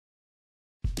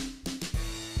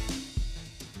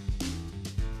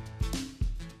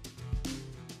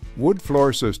Wood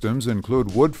floor systems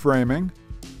include wood framing,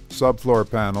 subfloor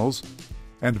panels,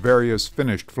 and various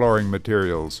finished flooring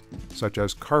materials, such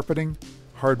as carpeting,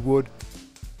 hardwood,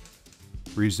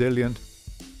 resilient,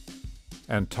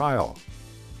 and tile.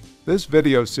 This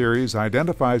video series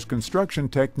identifies construction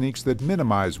techniques that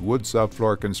minimize wood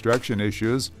subfloor construction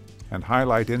issues and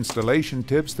highlight installation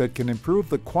tips that can improve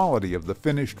the quality of the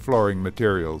finished flooring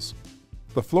materials.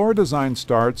 The floor design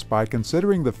starts by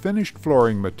considering the finished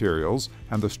flooring materials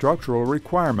and the structural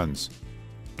requirements.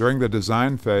 During the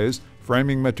design phase,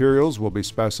 framing materials will be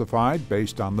specified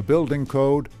based on the building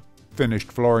code,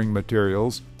 finished flooring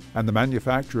materials, and the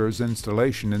manufacturer's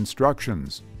installation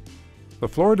instructions. The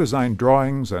floor design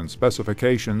drawings and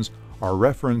specifications are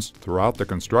referenced throughout the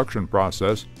construction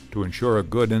process to ensure a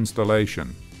good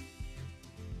installation.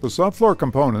 The subfloor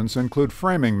components include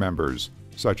framing members,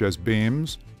 such as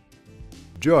beams,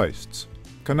 joists,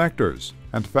 connectors,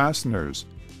 and fasteners,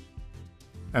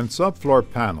 and subfloor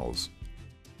panels.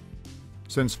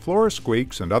 Since floor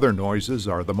squeaks and other noises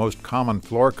are the most common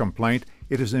floor complaint,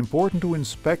 it is important to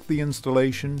inspect the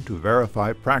installation to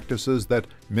verify practices that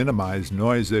minimize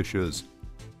noise issues.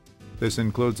 This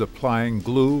includes applying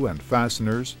glue and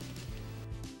fasteners,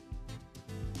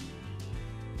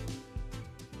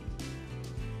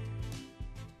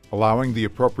 allowing the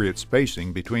appropriate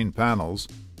spacing between panels,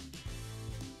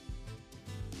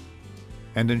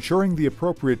 and ensuring the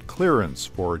appropriate clearance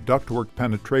for ductwork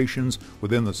penetrations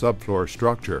within the subfloor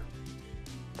structure.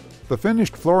 The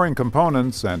finished flooring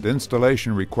components and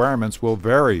installation requirements will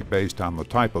vary based on the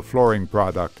type of flooring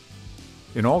product.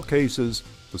 In all cases,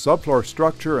 the subfloor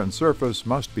structure and surface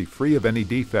must be free of any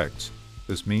defects.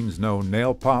 This means no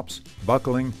nail pops,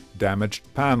 buckling, damaged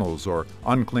panels, or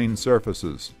unclean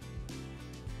surfaces.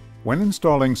 When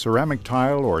installing ceramic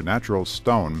tile or natural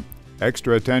stone,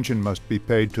 extra attention must be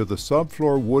paid to the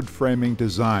subfloor wood framing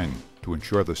design to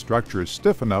ensure the structure is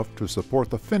stiff enough to support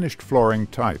the finished flooring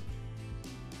type.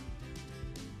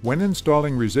 When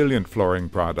installing resilient flooring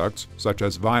products, such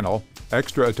as vinyl,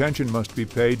 extra attention must be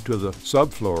paid to the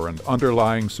subfloor and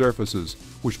underlying surfaces,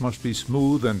 which must be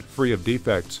smooth and free of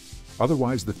defects.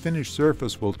 Otherwise, the finished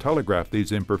surface will telegraph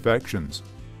these imperfections.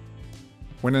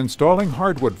 When installing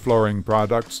hardwood flooring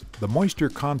products, the moisture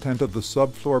content of the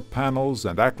subfloor panels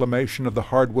and acclimation of the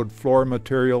hardwood floor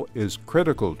material is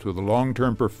critical to the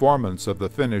long-term performance of the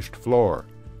finished floor.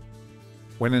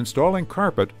 When installing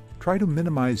carpet, try to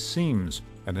minimize seams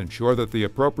and ensure that the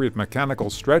appropriate mechanical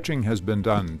stretching has been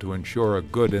done to ensure a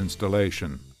good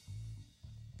installation.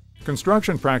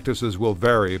 Construction practices will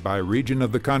vary by region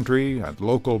of the country and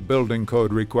local building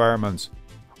code requirements.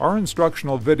 Our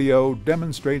instructional video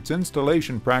demonstrates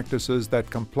installation practices that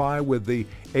comply with the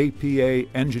APA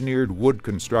Engineered Wood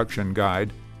Construction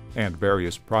Guide and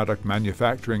various product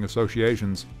manufacturing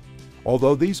associations.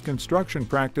 Although these construction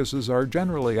practices are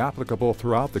generally applicable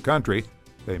throughout the country,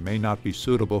 they may not be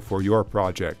suitable for your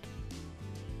project.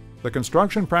 The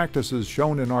construction practices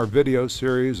shown in our video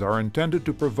series are intended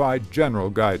to provide general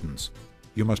guidance.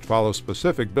 You must follow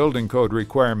specific building code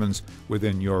requirements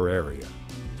within your area.